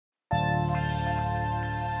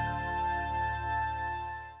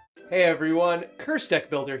Hey everyone, Curse Deck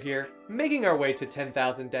Builder here, making our way to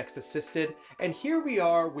 10,000 decks assisted, and here we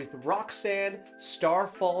are with Roxanne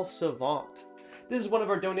Starfall Savant. This is one of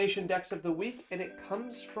our donation decks of the week, and it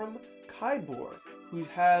comes from Kaibor, who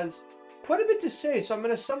has quite a bit to say, so I'm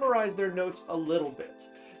going to summarize their notes a little bit.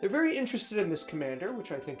 They're very interested in this commander,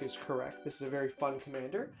 which I think is correct. This is a very fun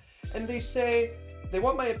commander, and they say they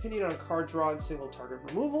want my opinion on card draw and single target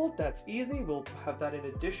removal. That's easy, we'll have that in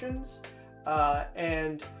additions.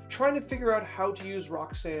 And trying to figure out how to use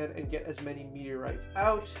Roxanne and get as many meteorites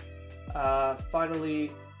out.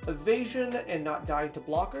 Finally, evasion and not dying to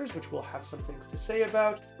blockers, which we'll have some things to say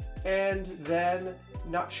about. And then,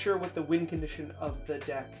 not sure what the win condition of the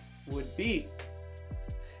deck would be.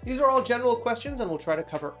 These are all general questions, and we'll try to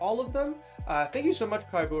cover all of them. Thank you so much,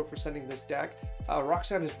 Kaibor, for sending this deck.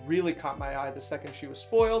 Roxanne has really caught my eye the second she was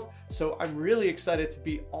spoiled, so I'm really excited to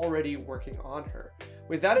be already working on her.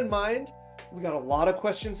 With that in mind, we got a lot of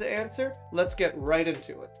questions to answer. Let's get right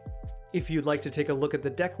into it. If you'd like to take a look at the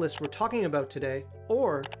deck list we're talking about today,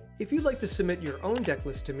 or if you'd like to submit your own deck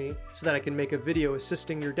list to me so that I can make a video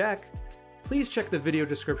assisting your deck, please check the video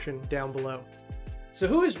description down below. So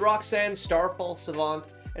who is Roxanne Starfall Savant,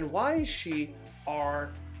 and why is she I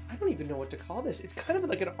don't even know what to call this. It's kind of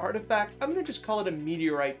like an artifact. I'm going to just call it a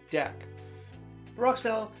meteorite deck.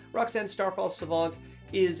 Roxanne Starfall Savant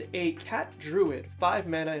is a cat druid, 5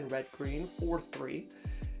 mana in red-green, 4/3.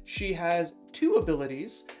 She has 2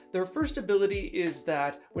 abilities. Their first ability is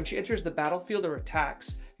that when she enters the battlefield or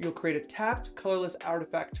attacks, you'll create a tapped, colorless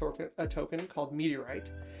artifact token called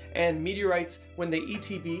Meteorite. And meteorites, when they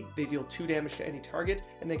ETB, they deal 2 damage to any target,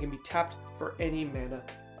 and they can be tapped for any mana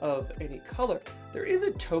of any color. There is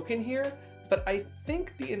a token here, but I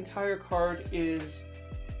think the entire card is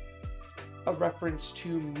a reference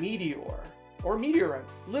to Meteor. Or Meteorite,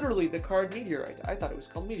 literally the card Meteorite. I thought it was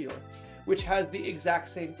called Meteor, which has the exact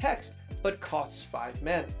same text, but costs 5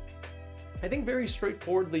 mana. I think very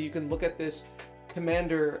straightforwardly you can look at this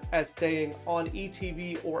commander as saying on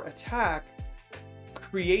ETB or attack,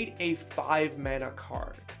 create a 5 mana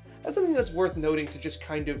card. That's something that's worth noting to just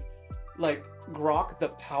kind of like grok the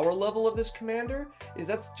power level of this commander, is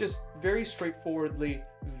that's just very straightforwardly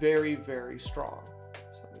very, very strong.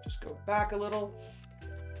 So let me just go back a little.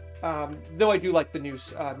 Though I do like the new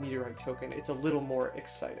Meteorite token, it's a little more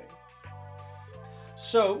exciting.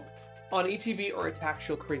 So, on ETB or attack,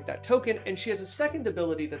 she'll create that token, and she has a second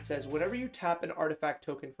ability that says whenever you tap an artifact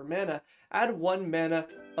token for mana, add 1 mana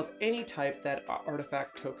of any type that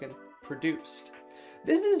artifact token produced.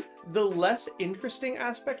 This is the less interesting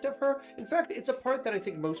aspect of her. In fact, it's a part that I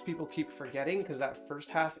think most people keep forgetting because that first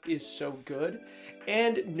half is so good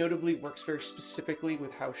and notably works very specifically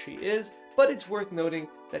with how she is, but it's worth noting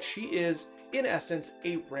that she is, in essence,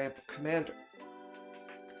 a ramp commander.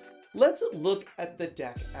 Let's look at the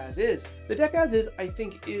deck as is. The deck as is, I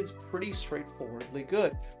think, is pretty straightforwardly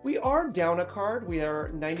good. We are down a card. We are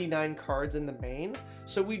 99 cards in the main,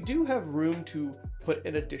 so we do have room to put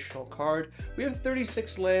an additional card. We have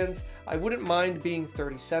 36 lands. I wouldn't mind being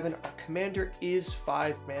 37. Our commander is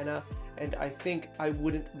 5 mana, and I think I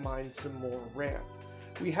wouldn't mind some more ramp.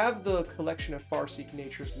 We have the collection of Farseek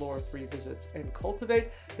Nature's Lore, 3 Visits, and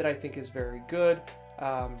Cultivate that I think is very good.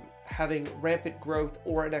 Having rampant growth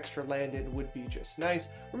or an extra land in would be just nice.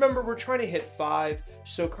 Remember, we're trying to hit 5,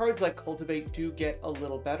 so cards like Cultivate do get a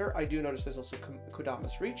little better. I do notice there's also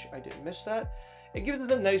Kodama's Reach. I didn't miss that. It gives us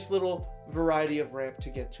a nice little variety of ramp to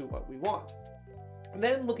get to what we want. And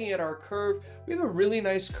then looking at our curve, we have a really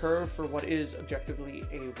nice curve for what is objectively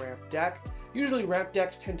a ramp deck. Usually ramp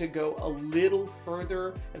decks tend to go a little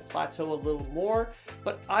further and plateau a little more,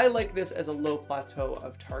 but I like this as a low plateau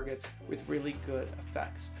of targets with really good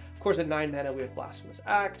effects. Of course, at 9 mana, we have Blasphemous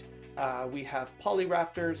Act, we have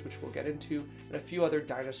Polyraptors, which we'll get into, and a few other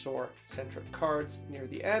dinosaur-centric cards near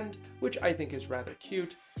the end, which I think is rather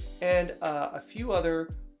cute, and a few other,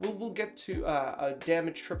 we'll get to a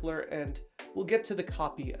damage tripler, and we'll get to the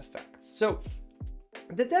copy effects. So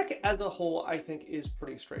the deck as a whole, I think, is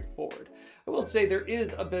pretty straightforward. I will say there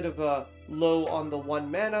is a bit of a low on the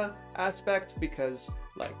 1 mana aspect because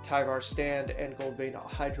like Tyvar Stand and Goldvein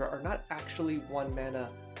Hydra are not actually 1 mana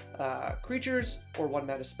creatures or 1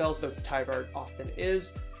 mana spells, though Tyvar often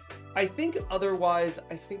is. I think otherwise,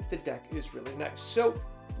 I think the deck is really nice. So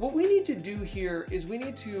what we need to do here is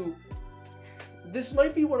this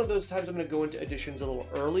might be one of those times I'm going to go into additions a little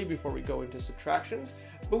early before we go into subtractions,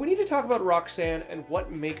 but we need to talk about Roxanne and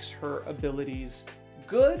what makes her abilities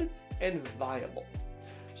good and viable.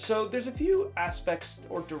 So there's a few aspects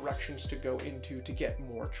or directions to go into to get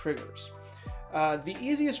more triggers. The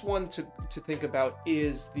easiest one to think about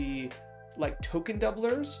is the like token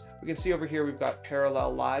doublers. We can see over here we've got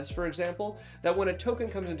parallel lives, for example, that when a token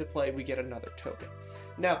comes into play, we get another token.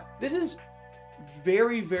 Now, this is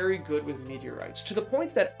very, very good with meteorites, to the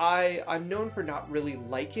point that I'm known for not really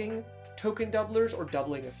liking token doublers or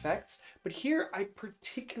doubling effects, but here I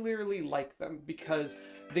particularly like them because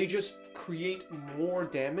they just create more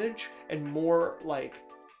damage and more like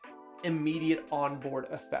immediate onboard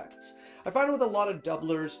effects. I find with a lot of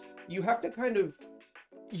doublers, you have to kind of,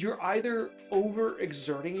 you're either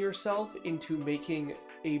overexerting yourself into making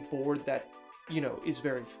a board that, you know, is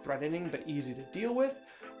very threatening but easy to deal with,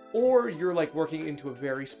 or you're like working into a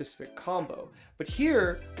very specific combo. But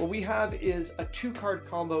here, what we have is a 2-card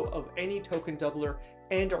combo of any token doubler,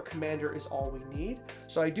 and our commander is all we need.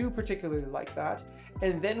 So I do particularly like that.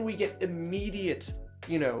 And then we get immediate,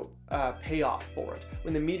 you know, payoff for it.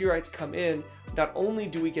 When the meteorites come in, not only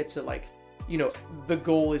do we get to, like, you know, the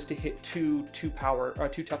goal is to hit two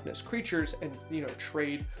toughness creatures and, you know,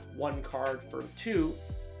 trade 1 card for 2,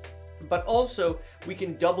 but also we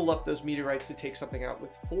can double up those meteorites to take something out with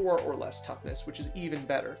 4 or less toughness, which is even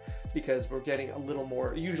better because we're getting a little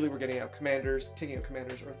more, usually we're getting out commanders, taking out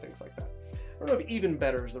commanders or things like that. I don't know if even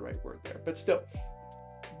better is the right word there, but still,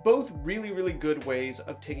 both really, really good ways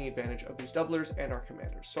of taking advantage of these doublers and our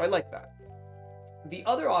commanders. So I like that. The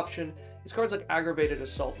other option is cards like Aggravated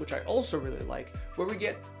Assault, which I also really like, where we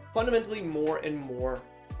get fundamentally more and more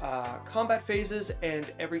combat phases,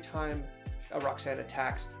 and every time a Roxanne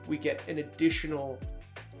attacks, we get an additional,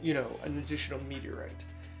 you know, an additional meteorite.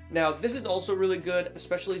 Now, this is also really good,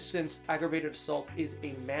 especially since Aggravated Assault is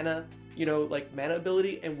a mana, you know, like mana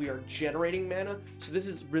ability, and we are generating mana, so this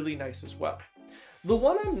is really nice as well. The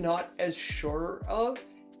one I'm not as sure of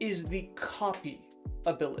is the copy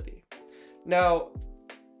ability. Now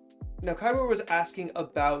Kyber was asking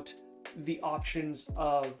about the options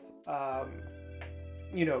of,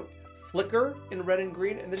 you know, flicker in red and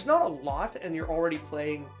green, and there's not a lot, and you're already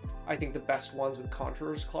playing, I think, the best ones with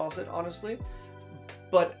Conjurer's Closet, honestly.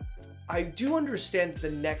 But I do understand that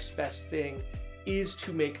the next best thing is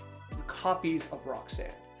to make copies of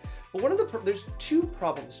Roxanne. But there's 2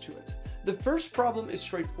 problems to it. The first problem is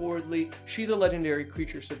straightforwardly, she's a legendary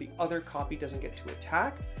creature, so the other copy doesn't get to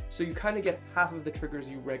attack, so you kind of get half of the triggers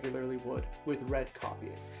you regularly would with red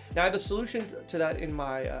copying. Now, I have a solution to that in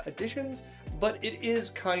my additions, but it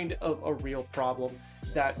is kind of a real problem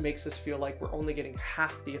that makes us feel like we're only getting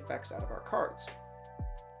half the effects out of our cards.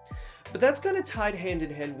 But that's kind of tied hand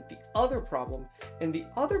in hand with the other problem, and the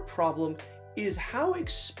other problem is how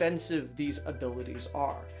expensive these abilities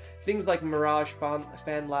are. Things like Mirage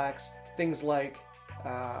Fanlax, things like,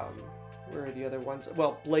 where are the other ones?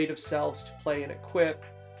 Well, Blade of Selves to play and equip,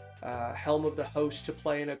 Helm of the Host to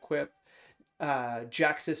play and equip,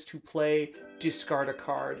 Jaxis to play, discard a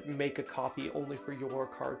card, make a copy only for your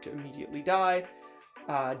card to immediately die,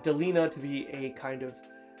 Delina to be a kind of,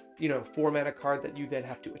 you know, 4-mana card that you then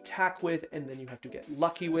have to attack with, and then you have to get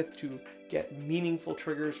lucky with to get meaningful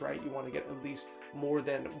triggers, right? You want to get at least more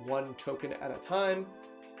than 1 token at a time.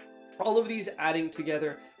 All of these adding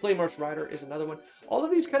together, Flamemarch Rider is another one. All of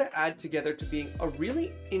these kind of add together to being a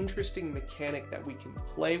really interesting mechanic that we can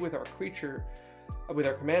play with our creature, with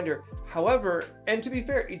our commander. However, and to be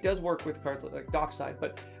fair, it does work with cards like Dockside,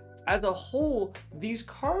 but as a whole, these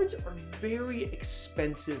cards are very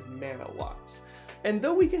expensive mana-wise. And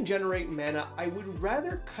though we can generate mana, I would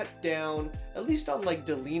rather cut down, at least on like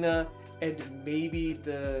Delina and maybe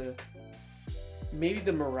the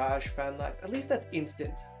Mirage Fanlax. At least that's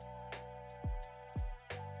instant.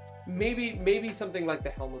 Maybe something like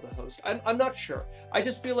the Helm of the Host. I'm not sure. I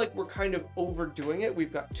just feel like we're kind of overdoing it.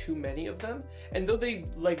 We've got too many of them. And though they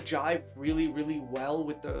like jive really, really well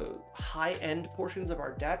with the high-end portions of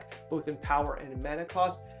our deck, both in power and in mana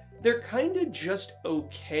cost, they're kind of just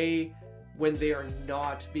okay when they are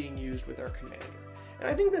not being used with our commander. And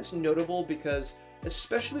I think that's notable because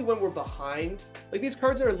especially when we're behind, like these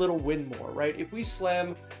cards are a little win more, right? If we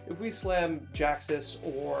slam Jaxis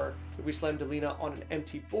or if we slam Delina on an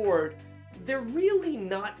empty board, they're really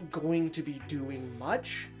not going to be doing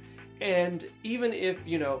much. And even if,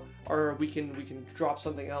 you know, we can drop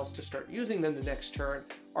something else to start using them the next turn,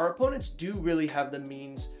 our opponents do really have the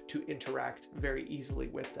means to interact very easily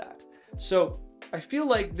with that. So I feel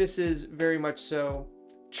like this is very much so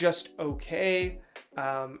just okay,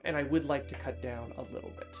 and I would like to cut down a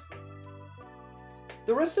little bit.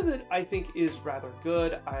 The rest of it, I think, is rather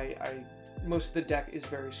good. Most of the deck is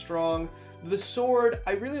very strong. The sword,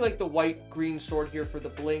 I really like the white-green sword here for the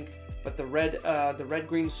blink, but the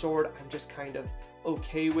red-green sword, I'm just kind of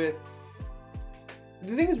okay with.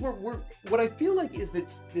 The thing is, what I feel like is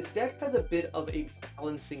that this deck has a bit of a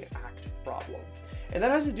balancing act problem. And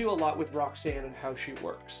that has to do a lot with Roxanne and how she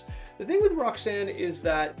works. The thing with Roxanne is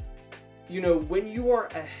that, you know, when you are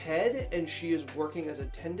ahead and she is working as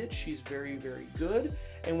attendant, she's very, very good.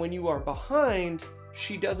 And when you are behind,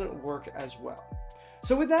 she doesn't work as well.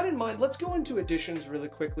 So with that in mind, let's go into additions really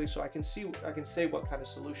quickly so I can say what kind of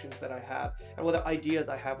solutions that I have and what ideas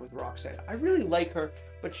I have with Roxanne. I really like her,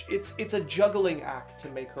 but it's a juggling act to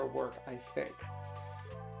make her work, I think.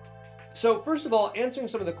 So first of all, answering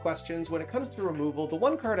some of the questions, when it comes to removal, the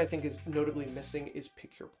one card I think is notably missing is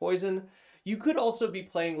Pick Your Poison. You could also be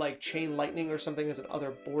playing like Chain Lightning or something as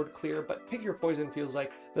another board clear, but Pick Your Poison feels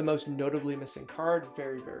like the most notably missing card.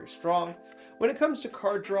 Very, very strong. When it comes to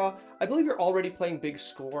card draw, I believe you're already playing Big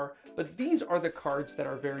Score, but these are the cards that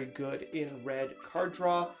are very good in red card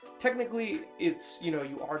draw. Technically, it's, you know,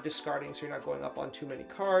 you are discarding, so you're not going up on too many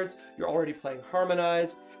cards. You're already playing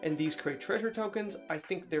Harmonize, and these create treasure tokens. I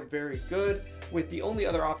think they're very good, with the only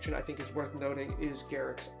other option I think is worth noting is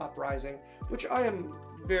Garrick's Uprising, which I am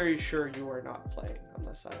very sure you are not playing,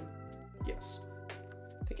 unless I'm... yes.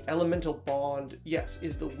 I think Elemental Bond, yes,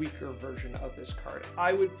 is the weaker version of this card.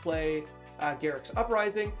 I would play Garrick's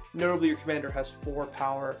Uprising. Notably, your commander has 4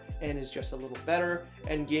 power and is just a little better,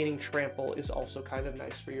 and gaining Trample is also kind of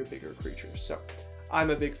nice for your bigger creatures. So I'm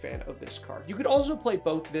a big fan of this card. You could also play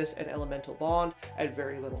both this and Elemental Bond at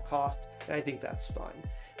very little cost, and I think that's fine.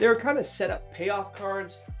 They're kind of set up payoff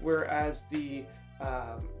cards, whereas the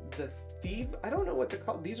Thief, I don't know what they're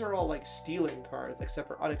called. These are all like stealing cards, except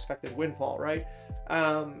for Unexpected Windfall, right?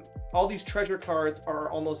 All these treasure cards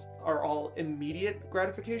are all immediate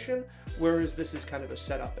gratification, whereas this is kind of a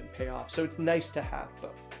setup and payoff. So it's nice to have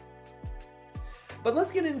both. But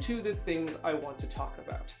let's get into the things I want to talk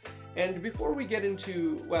about. And before we get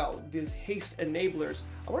into, well, these haste enablers,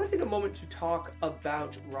 I want to take a moment to talk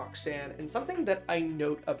about Roxanne and something that I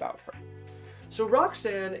note about her. So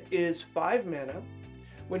Roxanne is 5 mana.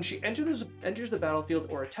 When she enters the battlefield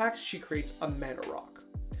or attacks, she creates a mana rock.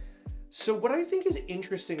 So what I think is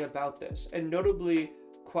interesting about this, and notably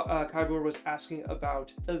Kaibor was asking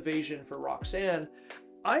about evasion for Roxanne,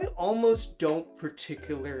 I almost don't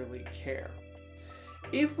particularly care.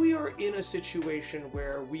 If we are in a situation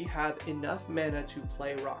where we have enough mana to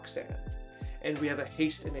play Roxanne, and we have a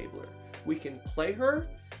haste enabler, we can play her,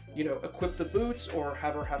 you know, equip the boots or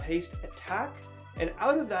have her have haste attack, and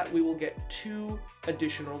out of that we will get 2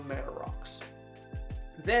 additional mana rocks.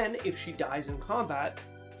 Then, if she dies in combat,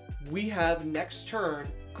 we have next turn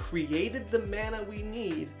created the mana we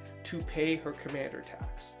need to pay her commander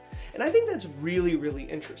tax. And I think that's really, really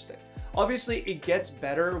interesting. Obviously, it gets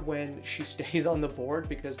better when she stays on the board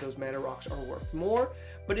because those mana rocks are worth more,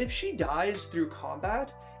 but if she dies through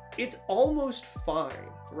combat, it's almost fine,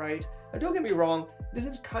 right? Now don't get me wrong, this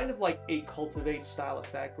is kind of like a Cultivate style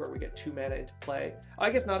effect where we get 2 mana into play. I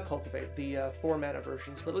guess not Cultivate, the 4 mana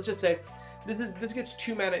versions, but let's just say this gets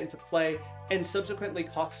 2 mana into play and subsequently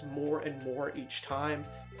costs more and more each time.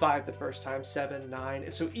 5 the first time, 7, 9.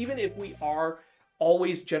 And so even if we are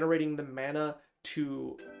always generating the mana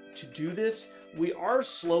to do this, we are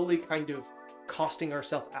slowly kind of costing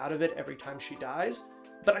ourselves out of it every time she dies.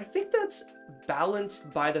 But I think that's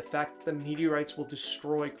balanced by the fact that the meteorites will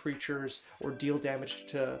destroy creatures or deal damage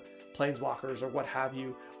to planeswalkers or what have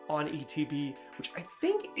you on ETB, which I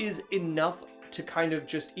think is enough to kind of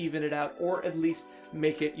just even it out, or at least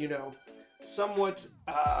make it, you know, somewhat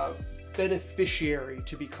beneficiary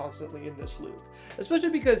to be constantly in this loop. Especially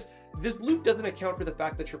because this loop doesn't account for the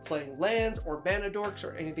fact that you're playing lands or mana dorks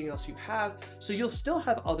or anything else you have, so you'll still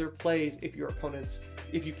have other plays if your opponents,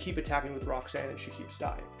 if you keep attacking with Roxanne and she keeps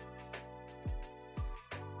dying.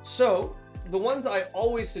 So, the ones I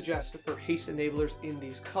always suggest for haste enablers in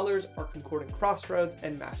these colors are Concordant Crossroads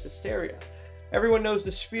and Mass Hysteria. Everyone knows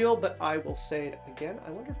the spiel, but I will say it again.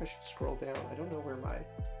 I wonder if I should scroll down. I don't know where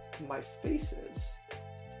my face is.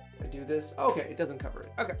 If I do this, okay, it doesn't cover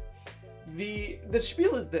it. Okay. The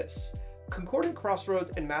spiel is this. Concordant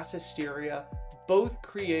Crossroads and Mass Hysteria both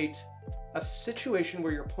create a situation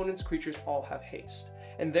where your opponent's creatures all have haste,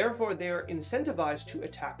 and therefore they are incentivized to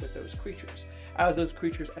attack with those creatures. As those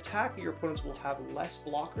creatures attack, your opponents will have less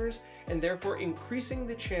blockers, and therefore increasing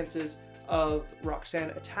the chances of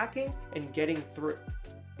Roxanne attacking and getting through.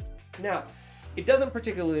 Now, it doesn't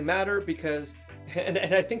particularly matter because, and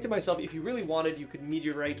I think to myself, if you really wanted, you could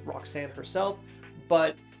meteorite Roxanne herself,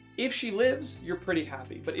 but if she lives, you're pretty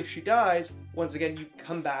happy. But if she dies, once again, you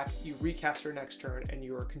come back, you recast her next turn, and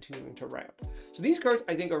you are continuing to ramp. So these cards,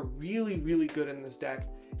 I think, are really, really good in this deck,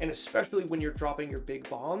 and especially when you're dropping your big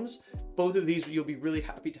bombs, both of these, you'll be really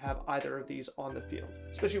happy to have either of these on the field,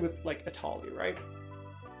 especially with, like, Atali, right?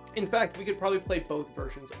 In fact, we could probably play both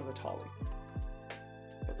versions of Atali.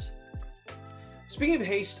 Oops. Speaking of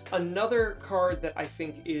haste, another card that I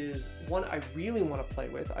think is one I really want to play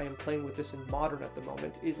with, I am playing with this in Modern at the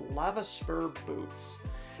moment, is Lava Spur Boots.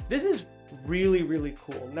 This is really, really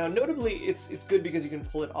cool. Now, notably, it's good because you can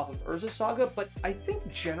pull it off of Urza Saga, but I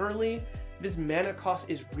think generally this mana cost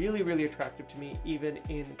is really, really attractive to me, even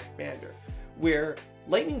in Commander, where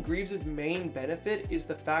Lightning Greaves' main benefit is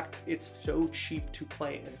the fact it's so cheap to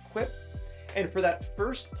play and equip. And for that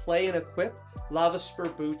first play and equip, Lava Spur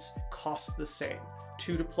Boots cost the same,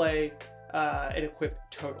 2 to play and equip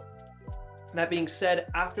total. That being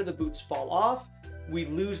said, after the boots fall off, we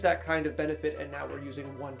lose that kind of benefit, and now we're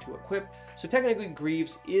using 1 to equip. So technically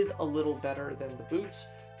Greaves is a little better than the boots.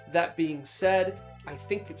 That being said, I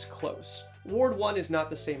think it's close. Ward 1 is not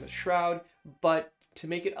the same as Shroud, but to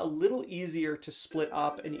make it a little easier to split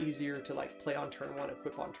up and easier to like play on turn 1,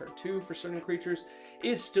 equip on turn 2 for certain creatures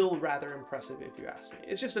is still rather impressive if you ask me.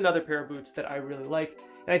 It's just another pair of boots that I really like,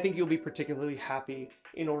 and I think you'll be particularly happy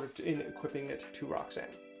in equipping it to Roxanne.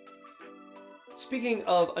 Speaking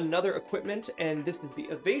of another equipment, and this is the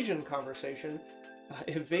evasion conversation.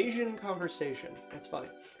 That's funny.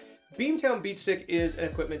 Beamtown Beatstick is an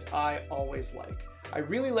equipment I always like. I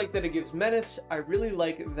really like that it gives menace. I really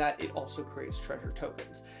like that it also creates treasure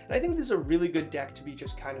tokens. And I think this is a really good deck to be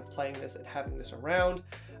just kind of playing this and having this around.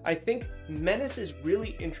 I think menace is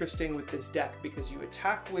really interesting with this deck because you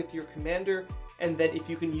attack with your commander, and then if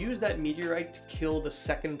you can use that meteorite to kill the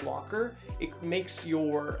second blocker, it makes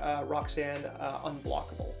your Roxanne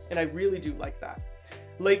unblockable. And I really do like that.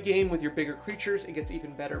 Late game with your bigger creatures, it gets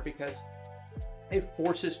even better because it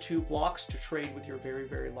forces 2 blocks to trade with your very,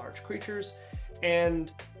 very large creatures,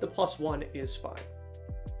 and the +1 is fine.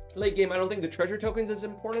 Late game, I don't think the treasure tokens is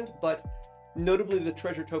important, but notably the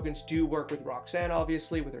treasure tokens do work with Roxanne,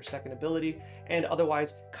 obviously, with her second ability, and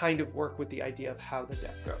otherwise kind of work with the idea of how the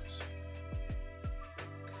deck goes.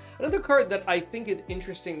 Another card that I think is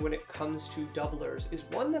interesting when it comes to doublers is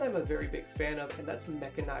one that I'm a very big fan of, and that's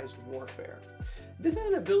Mechanized Warfare. This is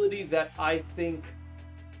an ability that I think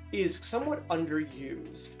is somewhat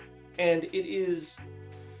underused, and it is,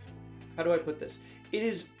 how do I put this? It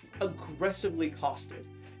is aggressively costed.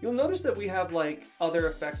 You'll notice that we have like other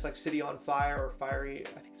effects like City on Fire or Fiery,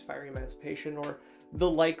 I think it's Fiery Emancipation or the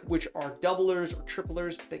like, which are doublers or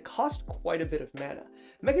triplers, but they cost quite a bit of mana.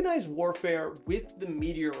 Mechanized Warfare with the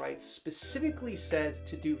meteorites specifically says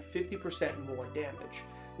to do 50% more damage.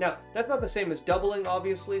 Now, that's not the same as doubling,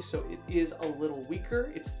 obviously, so it is a little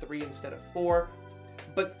weaker. It's 3 instead of 4.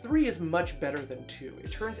 But 3 is much better than 2.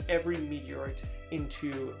 It turns every meteorite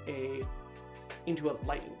into a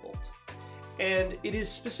lightning bolt. And it is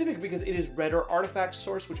specific because it is red or artifact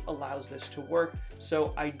source, which allows this to work.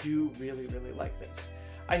 So I do really, really like this.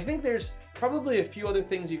 I think there's probably a few other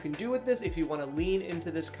things you can do with this if you want to lean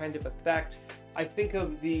into this kind of effect. I think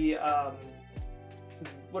of the,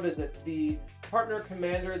 what is it? The partner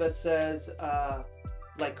commander that says,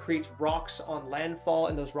 like creates rocks on landfall,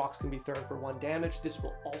 and those rocks can be thrown for 1 damage. This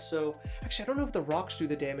will also, actually I don't know if the rocks do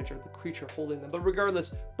the damage or the creature holding them, but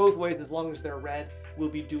regardless, both ways, as long as they're red, will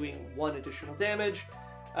be doing 1 additional damage.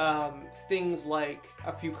 Things like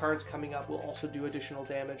a few cards coming up will also do additional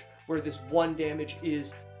damage, where this 1 damage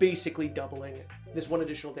is basically doubling it. This 1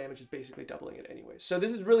 additional damage is basically doubling it anyway. So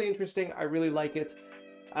this is really interesting. I really like it.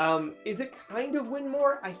 Is it kind of win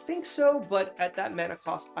more? I think so, but at that mana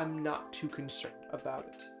cost, I'm not too concerned about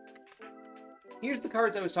it. Here's the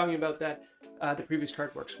cards I was talking about that the previous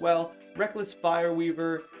card works well. Reckless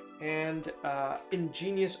Fireweaver and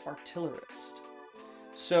Ingenious Artillerist.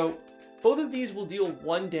 So both of these will deal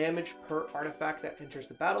 1 damage per artifact that enters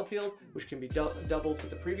the battlefield, which can be doubled with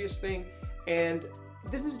the previous thing. And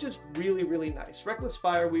this is just really, really nice. Reckless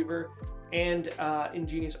Fireweaver and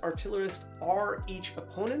Ingenious Artillerist are each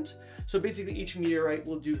opponent. So basically each meteorite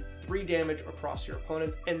will do 3 damage across your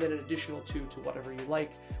opponents and then an additional 2 to whatever you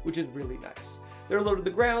like, which is really nice. They're low to the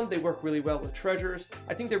ground, they work really well with treasures.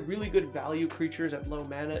 I think they're really good value creatures at low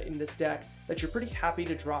mana in this deck that you're pretty happy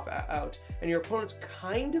to drop out, and your opponents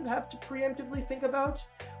kind of have to preemptively think about,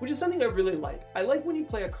 which is something I really like. I like when you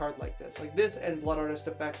play a card like this and Blood Artist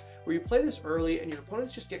effects, where you play this early and your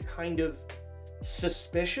opponents just get kind of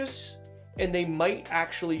suspicious, and they might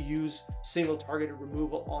actually use single targeted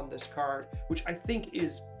removal on this card, which I think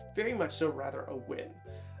is very much so rather a win.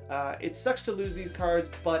 It sucks to lose these cards,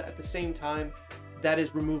 but at the same time, that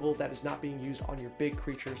is removal that is not being used on your big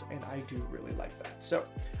creatures, and I do really like that. So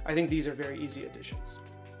I think these are very easy additions.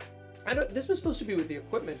 I know this was supposed to be with the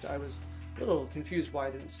equipment. I was a little confused why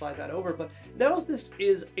I didn't slide that over, but Nattle's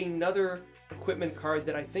is another equipment card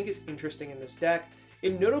that I think is interesting in this deck.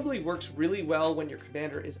 It notably works really well when your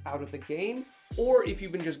commander is out of the game, or if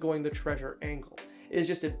you've been just going the treasure angle. It is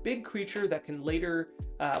just a big creature that can later,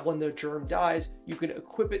 when the germ dies, you can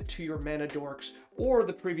equip it to your mana dorks or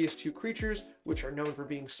the previous 2 creatures, which are known for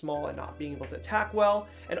being small and not being able to attack well,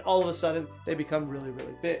 and all of a sudden they become really,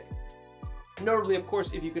 really big. Notably, of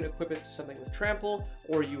course, if you can equip it to something with trample,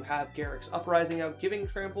 or you have Garruk's Uprising out giving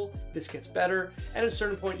trample, this gets better, and at a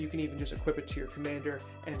certain point you can even just equip it to your commander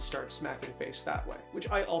and start smacking face that way, which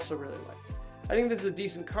I also really like. I think this is a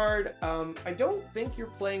decent card. I don't think you're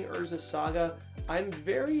playing Urza's Saga. I'm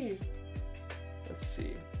very... Let's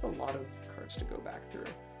see. That's a lot of cards to go back through.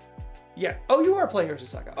 Yeah. Oh, you are playing Urza's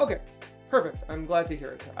Saga. Okay. Perfect. I'm glad to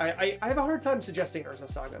hear it. I have a hard time suggesting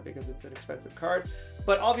Urza's Saga because it's an expensive card,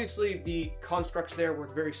 but obviously the constructs there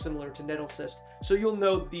work very similar to Nettle Cyst, so you'll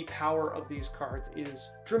know the power of these cards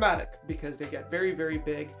is dramatic because they get very, very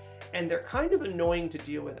big, and they're kind of annoying to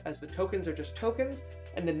deal with as the tokens are just tokens,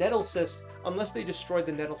 and the Nettle Cyst, unless they destroy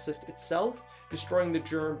the Nettle Cyst itself, destroying the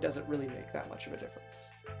germ doesn't really make that much of a difference.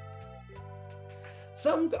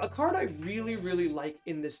 A card I really, really like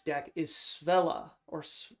in this deck is Svella,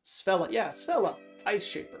 Ice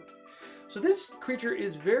Shaper. So this creature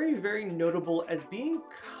is very, very notable as being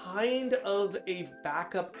kind of a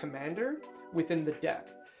backup commander within the deck.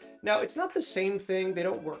 Now, it's not the same thing, they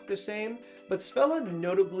don't work the same, but Svella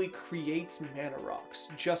notably creates mana rocks,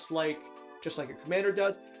 just like a commander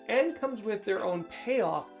does, and comes with their own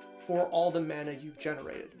payoff for all the mana you've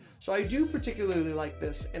generated. So I do particularly like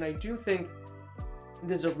this, and I do think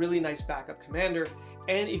this is a really nice backup commander,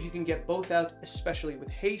 and if you can get both out, especially with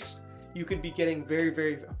haste, you could be getting very,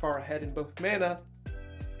 very far ahead in both mana,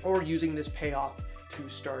 or using this payoff to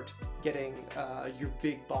start getting your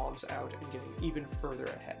big bombs out and getting even further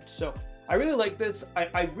ahead. So I really like this.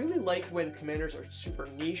 I really like when commanders are super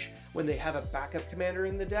niche, when they have a backup commander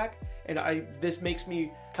in the deck, and this makes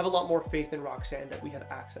me have a lot more faith in Roxanne that we have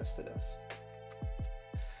access to this.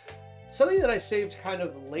 Something that I saved kind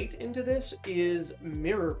of late into this is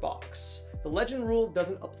Mirror Box. The legend rule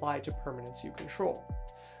doesn't apply to permanents you control.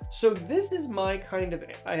 So this is my kind of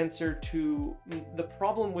answer to the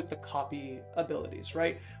problem with the copy abilities,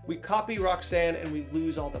 right? We copy Roxanne and we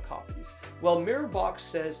lose all the copies. Well, Mirror Box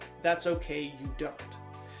says that's okay, you don't.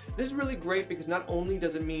 This is really great because not only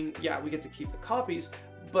does it mean, yeah, we get to keep the copies,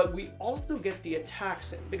 but we also get the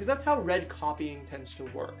attacks in, because that's how red copying tends to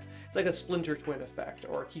work. It's like a Splinter Twin effect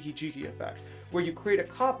or a Kiki-Jiki effect, where you create a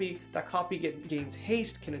copy, that copy gains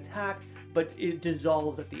haste, can attack, but it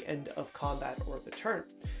dissolves at the end of combat or the turn.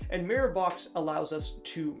 And Mirror Box allows us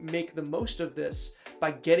to make the most of this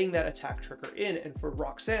by getting that attack trigger in, and for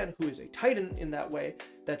Roxanne, who is a Titan in that way,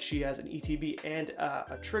 that she has an ETB and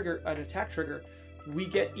an attack trigger, we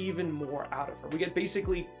get even more out of her. We get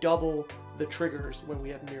basically double the triggers when we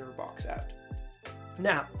have Mirror Box out.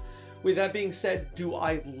 Now, with that being said, do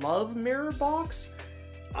I love Mirror Box?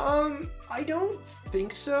 I don't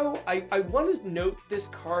think so. I want to note this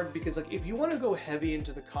card because, like, if you want to go heavy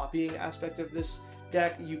into the copying aspect of this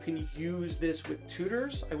deck, you can use this with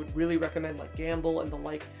tutors. I would really recommend, like, Gamble and the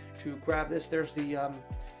like to grab this. There's the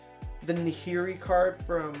Nahiri card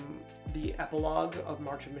from the epilogue of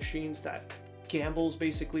March of Machines that gambles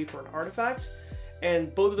basically for an artifact,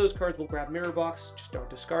 and both of those cards will grab Mirror Box. Just don't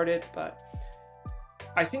discard it, but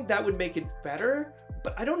I think that would make it better,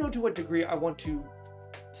 but I don't know to what degree I want to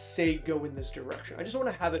say go in this direction. I just want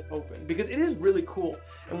to have it open because it is really cool,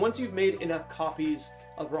 and once you've made enough copies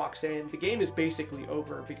of Roxanne, the game is basically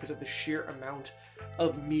over because of the sheer amount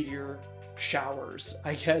of meteor showers,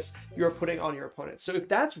 I guess, you're putting on your opponent. So if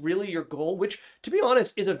that's really your goal, which to be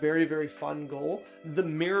honest is a very, very fun goal, the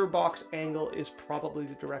Mirror Box angle is probably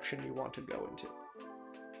the direction you want to go into.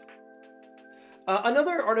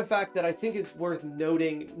 Another artifact that I think is worth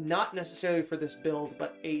noting, not necessarily for this build,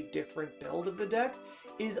 but a different build of the deck,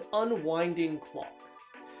 is Unwinding Clock.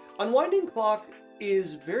 Unwinding Clock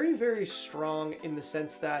is very, very strong in the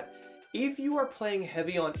sense that if you are playing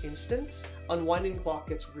heavy on instants, Unwinding Clock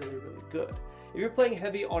gets really, really good. If you're playing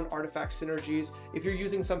heavy on artifact synergies, if you're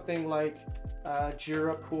using something like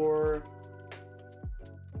Jirapur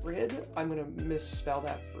Grid, I'm going to misspell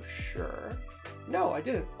that for sure. No, I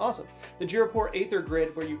didn't. Awesome. The Jirapur Aether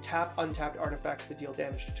Grid, where you tap untapped artifacts to deal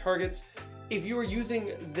damage to targets. If you are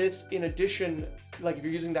using this in addition, like if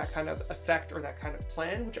you're using that kind of effect or that kind of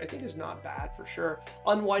plan, which I think is not bad for sure,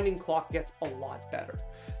 Unwinding Clock gets a lot better.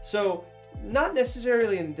 So not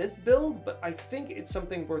necessarily in this build, but I think it's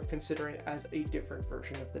something worth considering as a different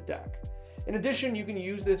version of the deck. In addition, you can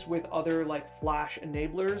use this with other like flash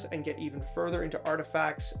enablers and get even further into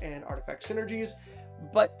artifacts and artifact synergies.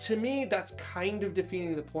 But to me, that's kind of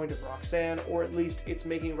defeating the point of Roxanne, or at least it's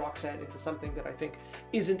making Roxanne into something that I think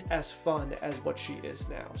isn't as fun as what she is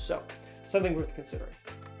now. So, something worth considering.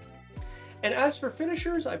 And as for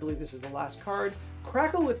finishers, I believe this is the last card.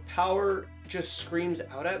 Crackle with Power just screams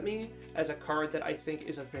out at me as a card that I think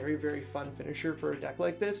is a very, very fun finisher for a deck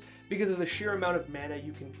like this because of the sheer amount of mana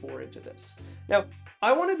you can pour into this. Now,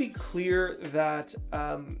 I want to be clear that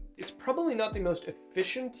it's probably not the most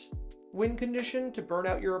efficient win condition to burn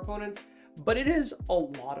out your opponent, but it is a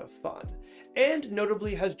lot of fun, and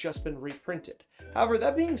notably has just been reprinted. However,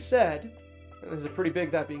 that being said, and this is a pretty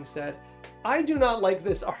big that being said, I do not like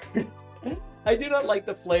this art. I do not like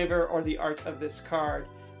the flavor or the art of this card.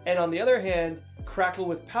 And on the other hand, Crackle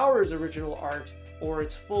with Power's original art, or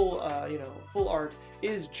its full, full art,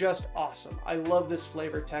 is just awesome. I love this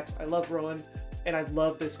flavor text. I love Rowan, and I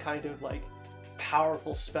love this kind of like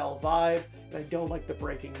powerful spell vibe. And I don't like the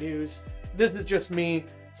breaking news. This is just me.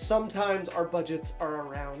 Sometimes our budgets are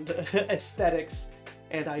around aesthetics,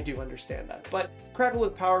 and I do understand that. But Crackle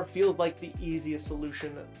with Power feels like the easiest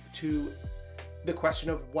solution to the question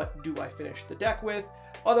of what do I finish the deck with.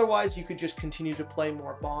 Otherwise, you could just continue to play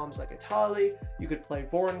more bombs like Atali. You could play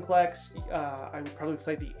Vorinclex. I would probably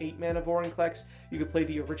play the 8-mana Vorinclex. You could play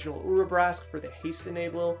the original Urabrask for the haste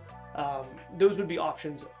enable. Those would be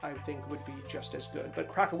options I think would be just as good, but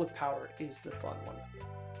Crackle with Power is the fun one.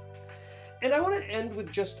 And I want to end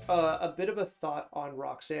with just a bit of a thought on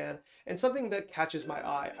Roxanne and something that catches my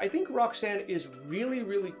eye. I think Roxanne is really,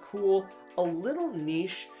 really cool, a little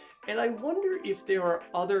niche, and I wonder if there are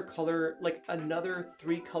other color, like another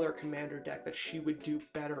 3-color commander deck that she would do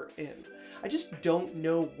better in. I just don't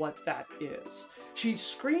know what that is. She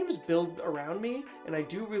screams build around me, and I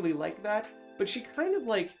do really like that, but she kind of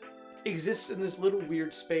like exists in this little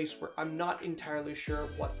weird space where I'm not entirely sure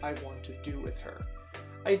what I want to do with her.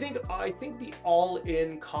 I think the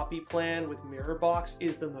all-in copy plan with Mirror Box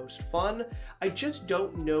is the most fun. I just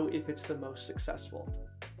don't know if it's the most successful.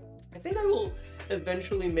 I think I will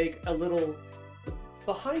eventually make a little...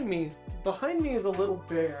 Behind me is a little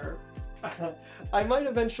bear. I might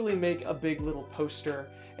eventually make a big little poster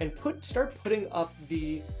and start putting up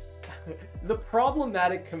the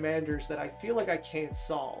problematic commanders that I feel like I can't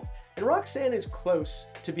solve. And Roxanne is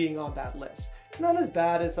close to being on that list. It's not as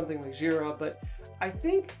bad as something like Jira, but I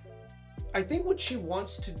think what she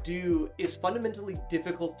wants to do is fundamentally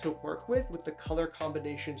difficult to work with the color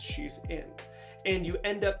combinations she's in. And you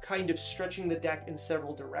end up kind of stretching the deck in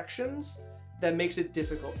several directions that makes it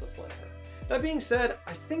difficult to play her. That being said,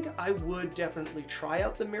 I think I would definitely try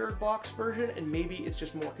out the Mirrored Box version, and maybe it's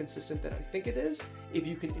just more consistent than I think it is, if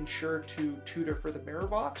you can ensure to tutor for the Mirror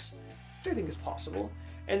Box, which I think is possible.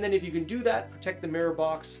 And then if you can do that, protect the Mirror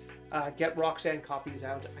Box, get Roxanne copies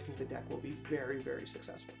out, I think the deck will be very, very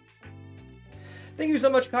successful. Thank you so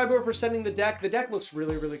much, Kaibo, for sending the deck. The deck looks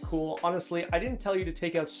really, really cool. Honestly, I didn't tell you to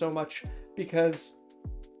take out so much because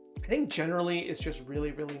I think generally it's just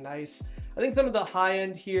really, really nice. I think some of the high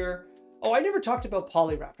end here... Oh, I never talked about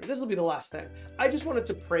Polyraptor. This will be the last thing. I just wanted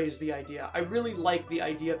to praise the idea. I really like the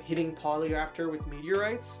idea of hitting Polyraptor with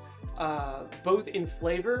meteorites, both in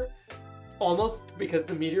flavor, almost because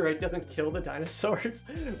the meteorite doesn't kill the dinosaurs,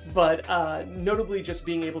 but notably just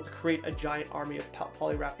being able to create a giant army of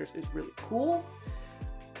Polyraptors is really cool.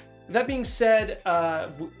 That being said,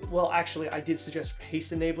 well, actually, I did suggest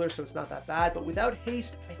Haste Enabler, so it's not that bad, but without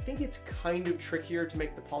Haste, I think it's kind of trickier to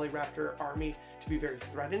make the Polyraptor army to be very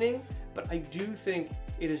threatening, but I do think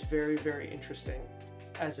it is very, very interesting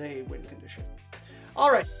as a win condition.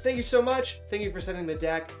 All right, thank you so much. Thank you for sending the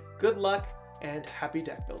deck. Good luck, and happy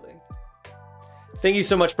deck building. Thank you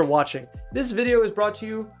so much for watching. This video is brought to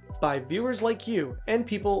you by viewers like you and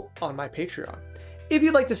people on my Patreon. If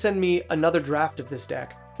you'd like to send me another draft of this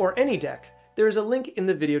deck, or any deck, there is a link in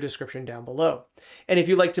the video description down below. And if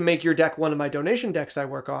you'd like to make your deck one of my donation decks I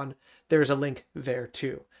work on, there's a link there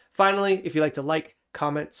too. Finally, if you'd like to like,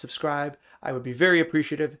 comment, subscribe, I would be very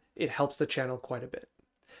appreciative. It helps the channel quite a bit.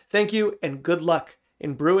 Thank you, and good luck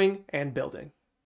in brewing and building.